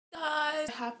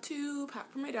have to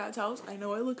pack for my dad's house. I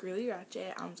know I look really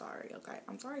ratchet. I'm sorry, okay?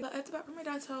 I'm sorry. But I have to pack for my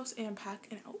dad's house and pack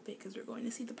an outfit because we're going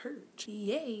to see The Purge.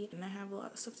 Yay! And I have a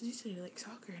lot of stuff to do today, like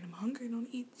soccer, and I'm hungry and I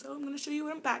want to eat. So I'm going to show you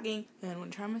what I'm packing. And I'm going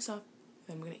to try myself.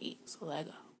 Then I'm going to eat. So let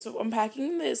go. So I'm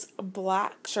packing this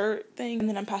black shirt thing. And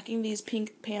then I'm packing these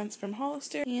pink pants from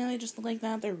Hollister. And they just look like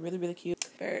that. They're really, really cute.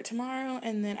 For tomorrow,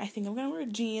 and then I think I'm gonna wear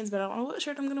jeans, but I don't know what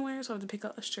shirt I'm gonna wear, so I have to pick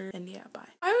out a shirt. And yeah, bye.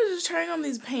 I was just trying on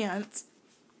these pants,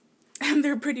 and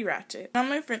they're pretty ratchet. All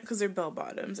my friends, because they're bell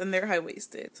bottoms and they're high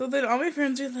waisted. So then all my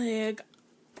friends are like,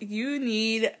 "You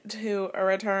need to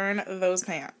return those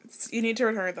pants. You need to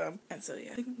return them." And so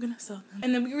yeah, I think I'm gonna sell them.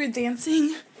 And then we were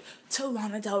dancing to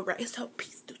Lana Del Rey. So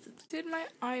peace. Did my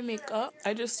eye makeup.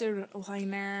 I just did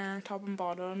liner, top and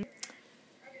bottom.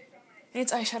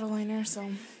 It's eyeshadow liner, so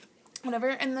whatever.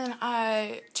 And then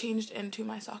I changed into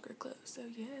my soccer clothes. So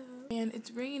yeah. And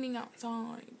it's raining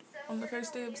outside on the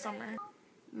first day of summer.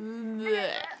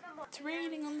 Blech. It's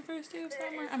raining on the first day of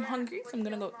summer. I'm hungry, so I'm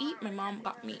gonna go eat. My mom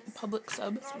got me Public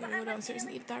sub, so I'm gonna go downstairs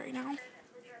and eat that right now.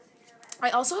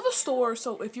 I also have a store,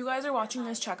 so if you guys are watching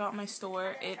this, check out my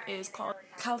store. It is called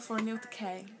California with a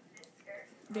K.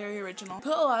 Very original.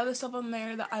 Put a lot of the stuff on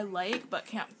there that I like but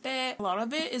can't fit. A lot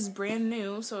of it is brand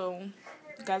new, so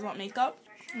if you guys want makeup,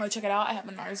 go check it out. I have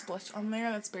a NARS blush on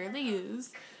there that's barely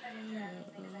used.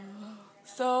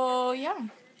 So yeah,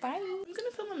 bye. I'm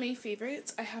gonna film my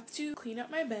favorites. I have to clean up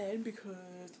my bed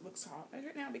because it looks hot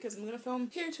right now because I'm gonna film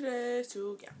here today.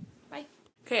 So yeah, bye.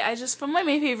 Okay, I just filmed my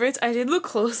May favorites. I did the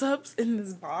close-ups in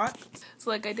this box.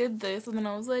 So, like, I did this, and then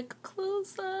I was like,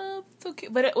 close-up. So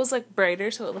cute. But it was, like,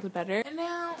 brighter, so it looked better. And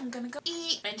now I'm gonna go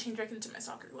eat and change back into my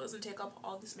soccer clothes and take off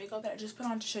all this makeup that I just put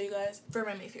on to show you guys for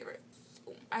my May favorites.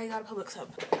 I got a Publix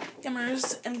sub,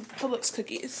 Yummers, and Publix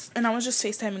cookies. And I was just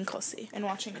FaceTiming Kelsey and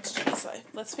watching It's Jenny's Life.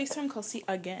 Let's FaceTime Kelsey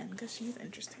again, because she's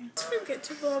interesting. I forget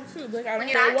to vlog food. Like, I don't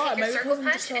know why. Maybe because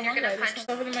I'm just so hungry. I just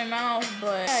stuff it in my mouth,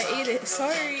 but I ate it.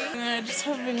 Sorry. And I'm just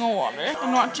having a water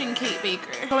and watching Kate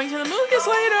Baker. Going to the movies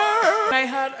later. I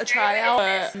had a tryout,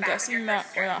 but I'm guessing that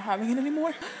we're not having it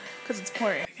anymore because it's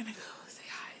pouring. We're gonna go say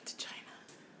hi to China.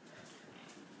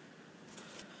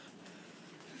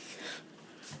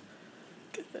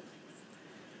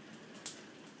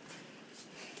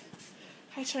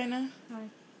 Hi, China. Hi.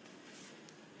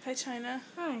 Hi, China.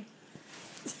 Hi.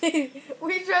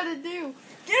 What are you trying to do?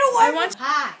 Get away!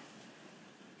 Hi.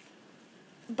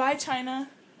 Bye, China.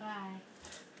 Bye.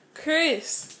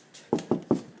 Chris. Do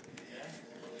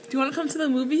you want to come to the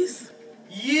movies?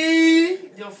 Yeah.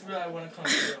 Yo, for real, I want to come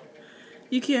to you.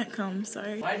 You can't come,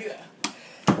 sorry. Why do you?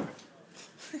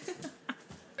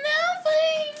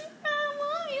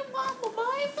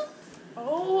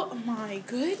 Oh my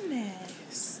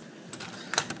goodness.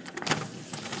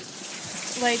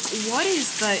 Like, what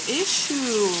is the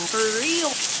issue? For real,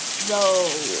 though.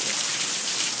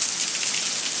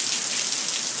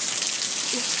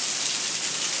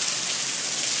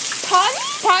 Potty?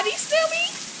 Potty, Snoopy?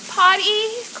 Potty?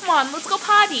 Come on, let's go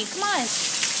potty. Come on.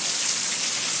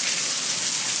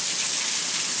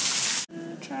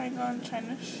 Trying on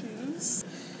China's shoes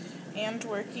and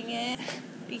working it.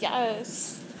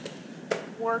 Yes.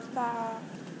 Work that.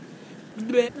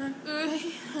 I'm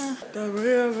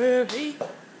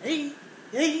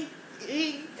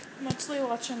actually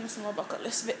watching this little bucket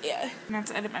list video. I'm gonna have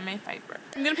to edit my May favorite.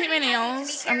 I'm gonna paint my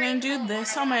nails. I'm gonna do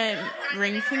this on my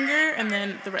ring finger and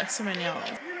then the rest of my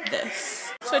nails.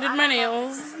 This. So I did my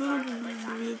nails. I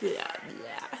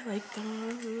like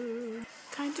them.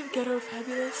 Kind of ghetto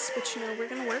fabulous, but you know, we're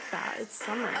gonna work that. It's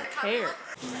summer. I don't care.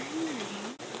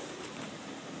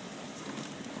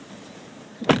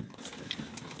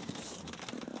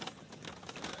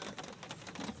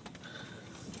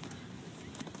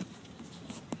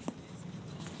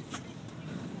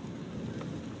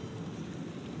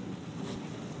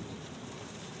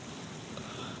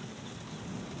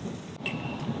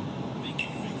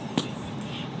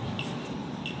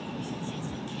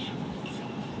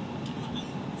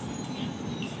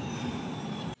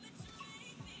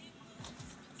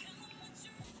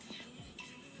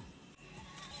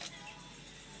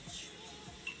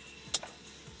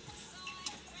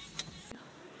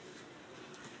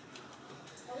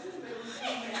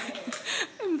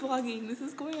 Vlogging. This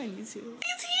is going on YouTube.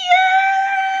 He's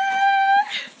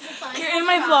here! You're in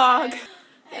my vlog.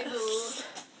 Hey, boo.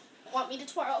 Want me to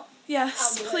twirl?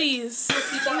 Yes, please.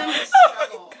 Teaching them to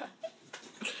struggle.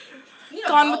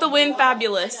 Gone with the wind,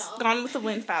 fabulous. Gone with the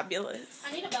wind, fabulous.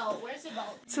 I need a belt. Where's the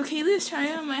belt? So Kaylee is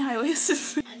trying on my high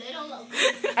waisted. And they don't look.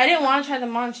 I didn't want to try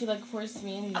them on. She like forced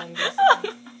me in them.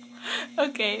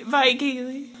 Okay, bye,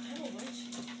 Kaylee.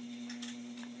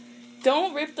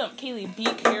 Don't rip them. Kaylee, be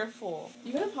careful.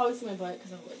 You're gonna probably see my butt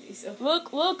because I'm lazy, so.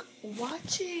 Look,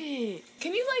 watch it.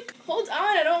 Can you like, Hold on,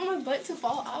 I don't want my butt to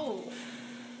fall out.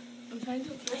 I'm trying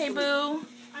to. hey boo.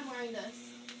 I'm wearing this.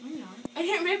 I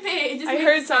didn't rip it. It just I made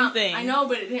heard a sound. something. I know,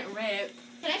 but it didn't rip.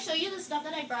 Can I show you the stuff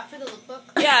that I brought for the lookbook?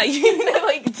 Yeah, you need to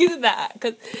like do that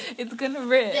because it's gonna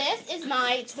rip. This is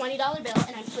my $20 bill,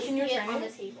 and I'm placing you it return on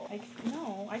it? the table.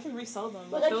 No, I can resell them.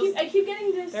 But Those, I keep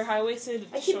getting this. they're high waisted.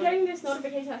 I keep getting this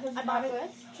notification that says I bought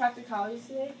this. Tractor College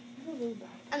today. I feel really bad.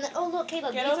 And then, oh look,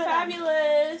 Caleb, Ghetto these are them.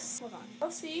 fabulous. Hold on. I'll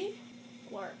see.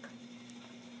 Work.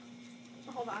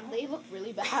 Hold on, they look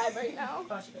really bad right now.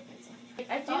 Oh, she got pants on. Like,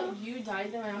 I thought you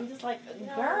dyed them, and I'm just like,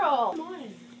 girl, come on.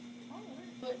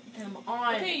 Put them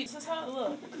on. Okay, this is how it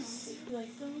looks. You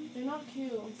like them? They're not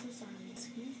cute. I'm so sorry.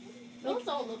 Excuse me. Those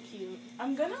don't look cute.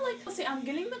 I'm gonna like. Let's see. I'm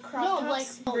getting the crop No, tops.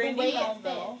 like the Brandy way it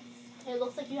Melville. fits. It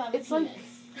looks like you have a It's penis.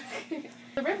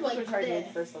 The rip looks Like retarded,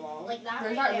 this. first of all. Like that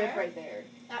There's right not there. rip right there.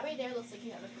 That right there looks like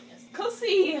you have a penis. Go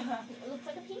see. It looks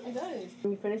like a penis. It does.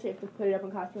 When we finish it, you have to put it up in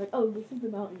class. We're like, oh, this is the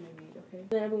mountain I made, okay?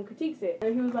 Then everyone critiques it.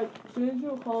 And he was like, shouldn't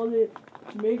you call it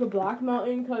make a black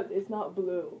mountain because it's not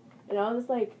blue? And I was just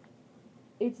like,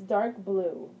 it's dark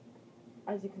blue,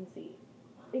 as you can see.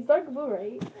 It's dark blue,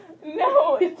 right?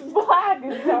 No, it's black.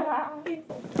 It's dark.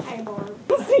 Hey, boy.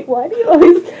 See, why do you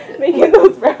always making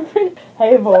those references?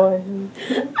 Hey, boy.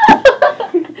 Hey,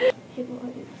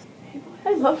 boys. Hey, boys.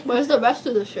 I love Where's the rest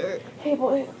of the shirt? Hey,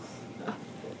 boys.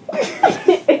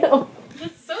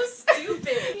 That's so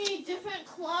stupid. We need different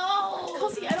clothes.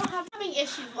 Kelsey, I don't have. Having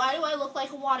issues. Why do I look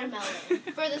like a watermelon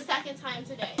for the second time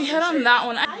today? You hit on that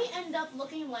one. I end up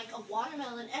looking like a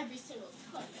watermelon every single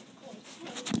time.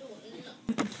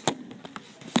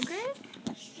 Okay.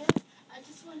 I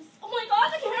just want to. Oh my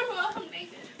god, the camera! I'm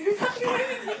naked. You're not doing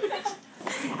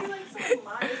anything. You're like so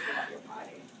modest about your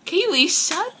body. Kaylee,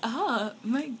 shut up.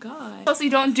 My God. Kelsey,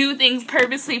 don't do things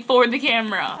purposely for the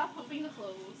camera. Stop pumping the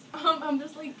clothes. I'm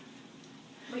just like,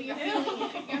 But you're feeling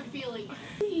it. You're feeling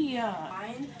it. Yeah.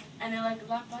 fine. And they're like,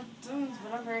 black buttons,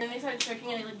 whatever. And then they started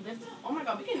tricking and they like lifted. Oh my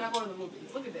god, we cannot go to the movies.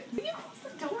 Look at this. Can you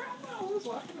close the door? I was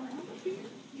walking around with you.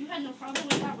 You had no problem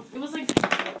with that before. It was like,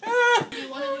 You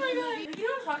want to Oh my do the God. movie? you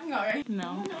know what I'm talking about, right? No.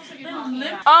 Who knows what you're The talking lip-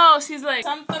 about? Oh, she's like,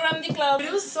 something around the club. But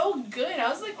it was so good. I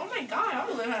was like, oh my god, I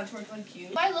want to learn how to twerk like you.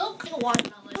 If I look like a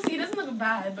watermelon. See, it doesn't look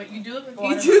bad, but you do look like a You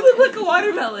watermelon. do look like a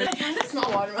watermelon. I kind of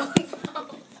smell watermelons. I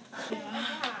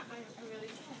really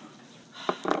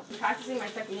I'm practicing my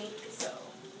technique, so.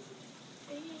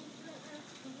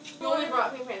 You only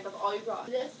brought pink pants. That's all you brought.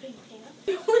 do. This pink pants.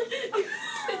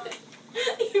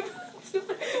 You brought two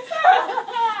pants.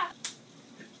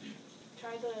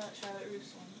 Try the Charlotte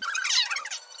Russe one.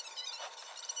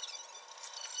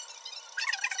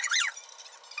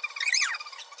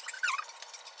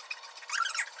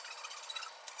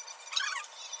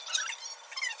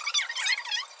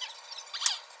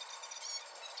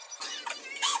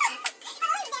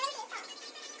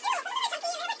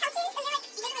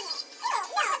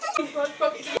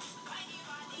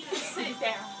 Sit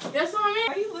down. That's what I mean.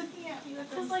 Why are you looking at me like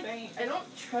I'm Because, like, strange? I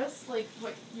don't trust, like,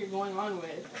 what you're going on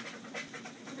with.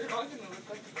 You're all gonna look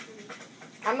like a food.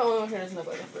 I'm the only one who doesn't look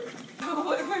like a fruit.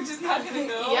 What if we're just not gonna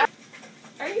go? Yeah.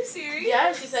 Are you serious?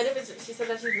 Yeah, she said she said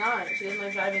that she's not. She doesn't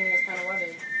like driving in this kind of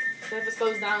weather. So if it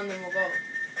slows down, then we'll go.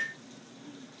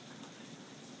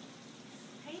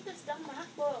 I hate this dumb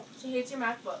MacBook. She hates your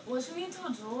MacBook. What you need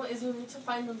to do is you need to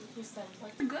find the loose stem.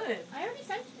 Like, Good. I already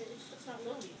sent it. It's just not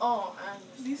loading. oh,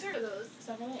 and These are Those.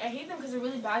 I hate them because they're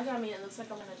really baggy on me. It looks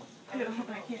like I'm gonna.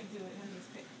 I can't do it in this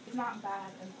pic. It's not bad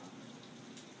enough.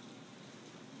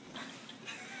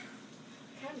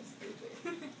 Kind of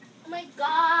stupid. Oh my god.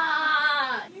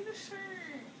 I need a shirt.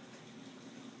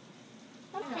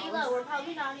 Kayla, we're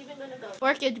probably not even gonna go.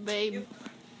 Work it, babe.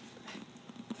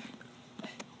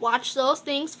 Watch those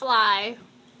things fly.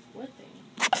 What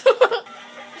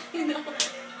thing? No.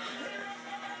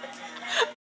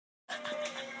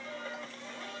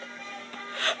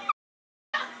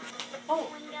 Oh,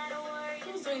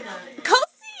 who's doing that?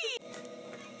 Kelsey!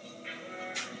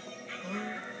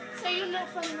 So you know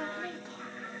from the makeup.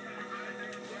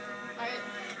 Alright.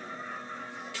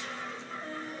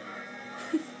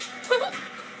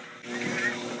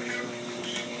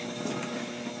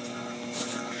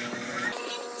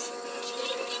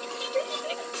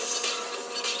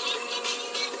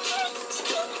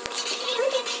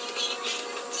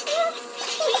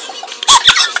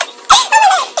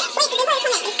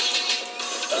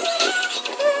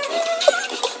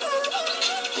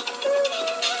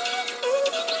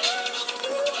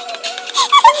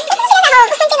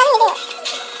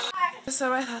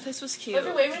 So I thought this was cute. If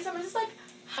you're waving at someone, just like,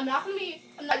 I'm not gonna be.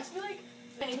 I'm not just be like.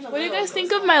 What do you guys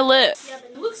think of my lips?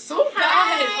 It looks so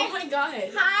bad. Oh my god.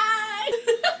 Hi.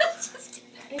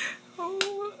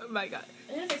 Oh my god.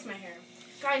 I'm gonna fix my hair.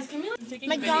 Guys, can we like Taking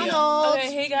McDonald's.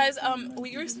 video. Okay, hey guys,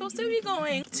 we were supposed to be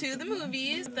going to the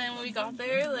movies. Then when we got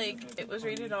there, like, it was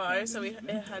rated R, so it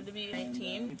had to be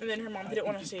 19. And then her mom didn't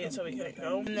want to see it, so we couldn't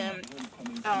go. And then,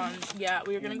 yeah,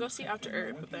 we were gonna go see After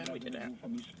Earth, but then we didn't.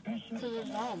 Because it's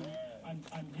dumb.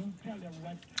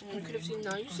 You could have seen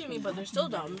Now You See Me, but they're still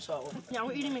dumb, so. Now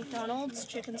we're eating McDonald's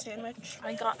chicken sandwich.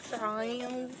 I got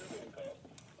fries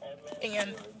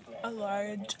and a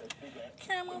large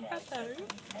caramel pepper.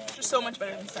 Just so much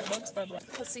better than Starbucks, by the way.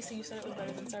 Because Cece, you said it was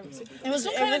better than Starbucks. It was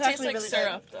still kind of tastes actually like really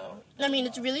syrup, though. I mean,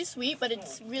 it's really sweet, but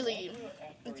it's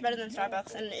better than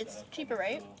Starbucks, and it's cheaper,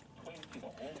 right?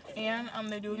 And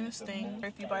they're doing this thing where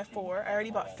if you buy 4, I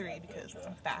already bought 3 because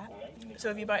I'm fat. So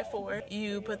if you buy 4,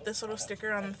 you put this little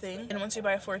sticker on the thing, and once you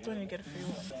buy a 4th one, you get a free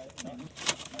one.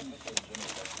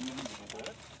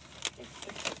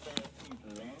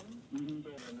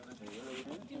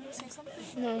 You want to say something?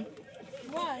 No.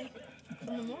 Why?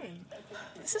 In the morning.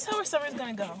 This is how our summer's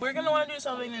gonna go. We're gonna want to do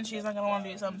something, and she's not gonna want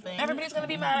to do something. Everybody's gonna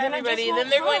be mad at Then I everybody. just Then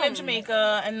they're won't going to come.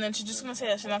 Jamaica, and then she's just gonna say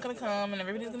that she's not gonna come, and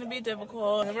everybody's gonna be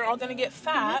difficult, and then we're all gonna get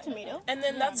fat, Tomato. and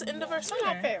then that's the end of our summer.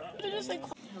 Not fair. They're just like.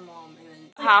 her mom and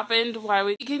then. Happened? Why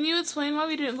we? Can you explain why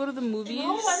we didn't go to the movies?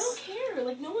 No, I don't care.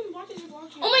 Like no one watches your vlog.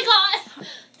 Oh my god!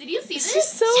 Did you see this? She's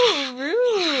so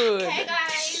rude. Hey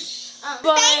guys.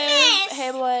 Boys. Famous.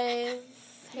 Hey boys.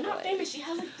 She's not famous. She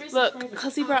has like 3 Look, subscribers.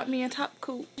 cause he brought me a top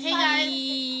coat. Hey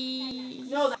guys.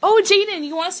 No, Oh, Jaden,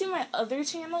 you want to see my other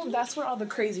channel? That's where all the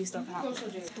crazy stuff happens.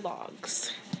 Don't show Jaden.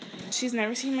 Vlogs. She's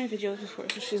never seen my videos before,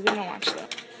 so she's gonna watch them.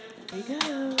 There you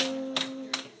go.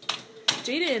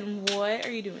 Jaden, what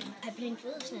are you doing? Happening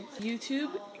foolishness.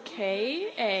 YouTube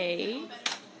KA.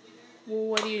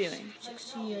 What are you doing?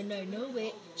 60 and I know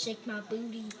it. Shake my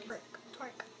booty. Twerk,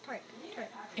 twerk, twerk, twerk.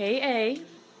 KA.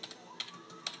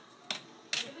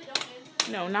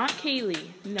 No, not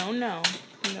Kailee. No. No.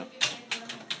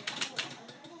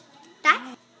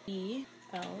 That?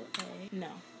 E-L-A. No.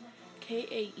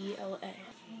 Kaela.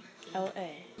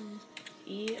 L-A.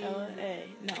 E-L-A.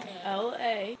 No.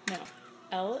 L-A. No.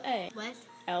 L-A. What?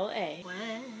 L-A. What?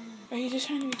 Are you just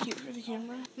trying to be cute for the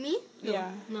camera? Me? No.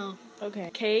 Yeah. No. Okay.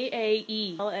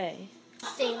 K-A-E-L-A.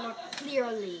 Say more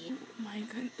clearly. My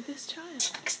goodness, this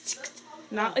child.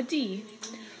 Not a D.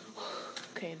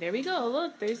 Okay, there we go.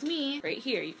 Look, there's me. Right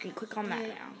here. You can click on that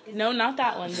now. No, not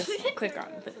that one. This one. Click on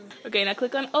it. Okay, now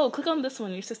click on this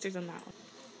one. Your sister's on that one.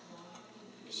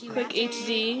 Click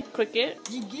HD. Click it.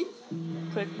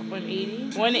 Click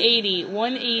 180.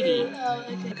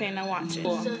 180. Okay, now watch it.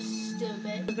 So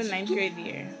stupid. It's the 9th grade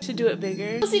year. Should do it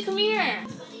bigger. Kelsey, come here.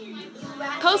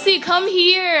 Kelsey, come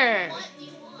here.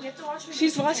 You have to watch her.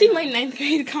 She's watching my 9th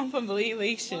grade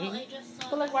compilation.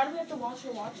 But like, why do we have to watch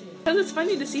her watch it? Because it's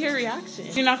funny to see her reaction.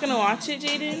 You're not going to watch it,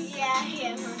 Jaden? Yeah,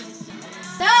 yeah.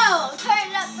 No! Turn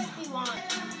it up if you want.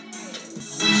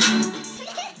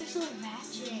 You're so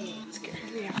ratchet. Scare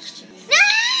her reaction.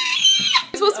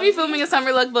 We're supposed to be filming a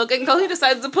summer lookbook, and Kelsey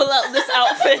decides to pull out this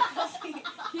outfit.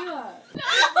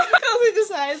 Kelsey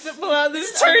decides to pull out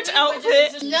this church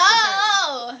outfit. No!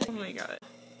 Oh my god.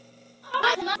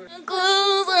 I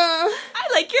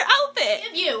like your outfit.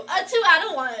 Give you a 2 out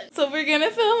of 1. So we're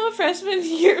gonna film a freshman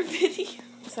year video.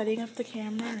 Setting up the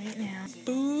camera right now.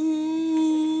 Boo.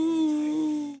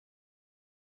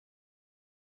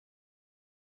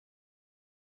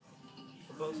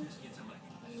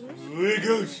 We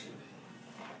goose.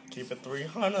 Keep it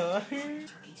 300.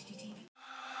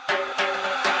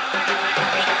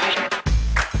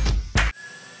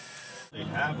 They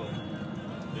have them,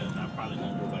 then I probably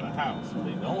gonna go by the house. If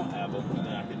they don't have them, then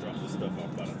I can drop this stuff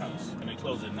off by the house. And they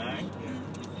close at 9.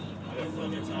 I got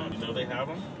plenty of time. You know they have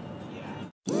them?